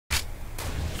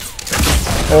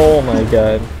Oh my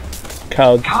god.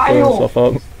 Kyle just blew himself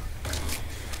up.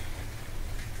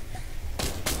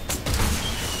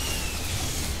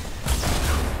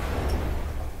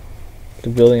 The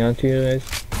building onto you guys.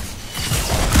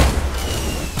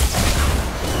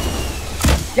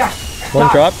 Yes! One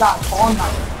drop?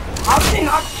 How did they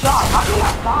not stop? How did they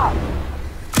not stop?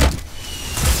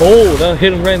 Oh, that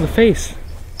hit him right in the face.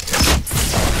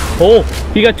 Oh,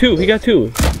 he got two,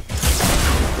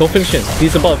 Don't finish him.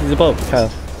 He's above,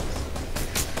 Kyle.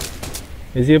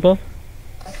 Is he above?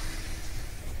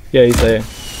 Yeah, he's there.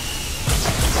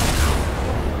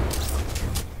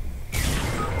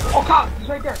 Oh, Kyle, he's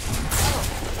right there.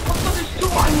 Oh, there's two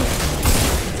on you.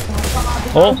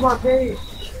 Oh, my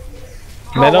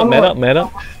God, Met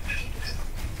up.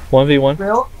 1v1.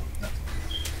 Real?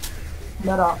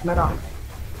 Met up.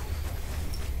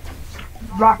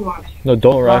 Rocket launch. No,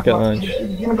 don't rocket launch.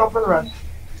 He's gonna go for the rest.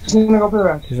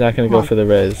 He's not gonna go for the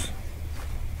res.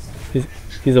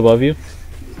 He's above you.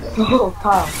 Oh,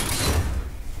 Kyle.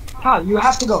 Kyle, you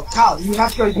have to go. He's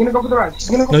gonna go for the res.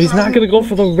 No, he's not gonna go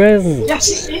for the res.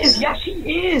 Yes,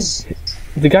 he is.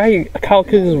 The guy, Kyle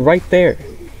Kidd, is right there.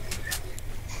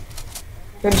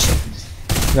 Finish him.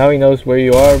 Now he knows where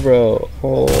you are, bro.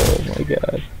 Oh my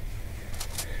god.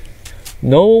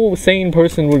 No sane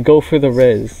person would go for the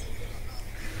res.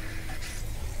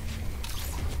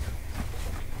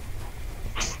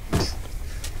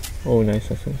 Oh, nice.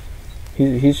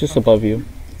 He's just above you.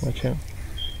 Watch out.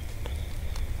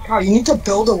 Kyle, you need to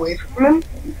build away from him.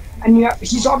 And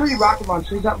he's already rocket launch,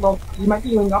 so he's at low. He might be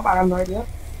healing up, I have no idea.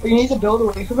 But you need to build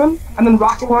away from him, and then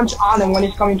rocket launch on him when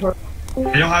he's coming toward. I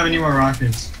don't have any more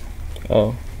rockets.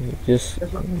 Oh, just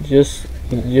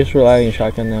rely on your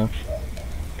shotgun now.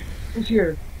 Who's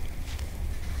here?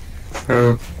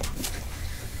 Oh.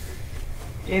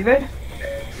 David?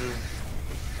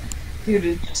 Dude,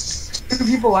 it's 2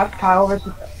 people left, Kyle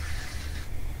versus...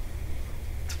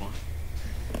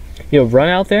 Yo, run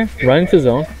out there, run into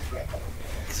zone.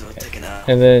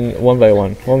 And then one by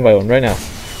one, right now.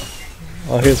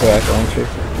 Oh, here's the rocket launcher.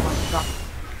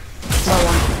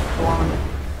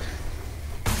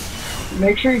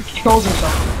 Make sure he kills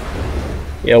himself.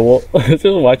 Yeah, well, let's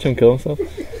just watch him kill himself.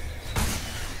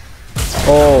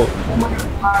 Oh,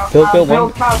 build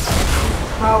one.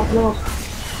 Kyle, build.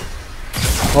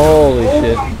 Holy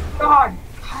shit. Oh my god,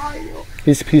 Kyle.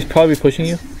 He's probably pushing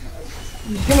you.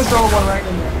 He's gonna throw one right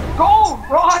in there. Go,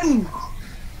 run!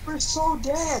 We're so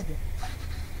dead.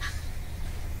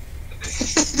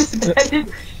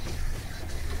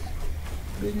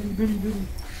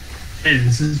 Hey,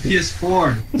 this is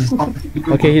PS4.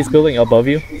 Okay, he's building above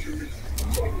you.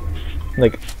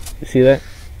 Like, see that?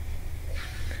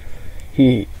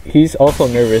 He's also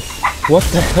nervous. What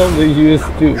the hell did you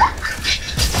just do?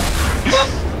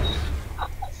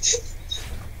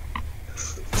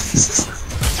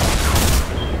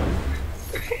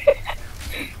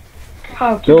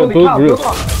 Build groups.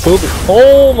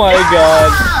 Oh my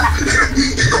god.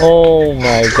 Oh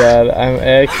my god. I'm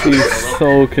actually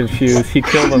so confused. He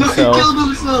killed himself.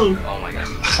 Oh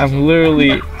I'm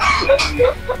literally...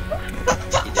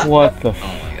 What the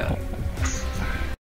f...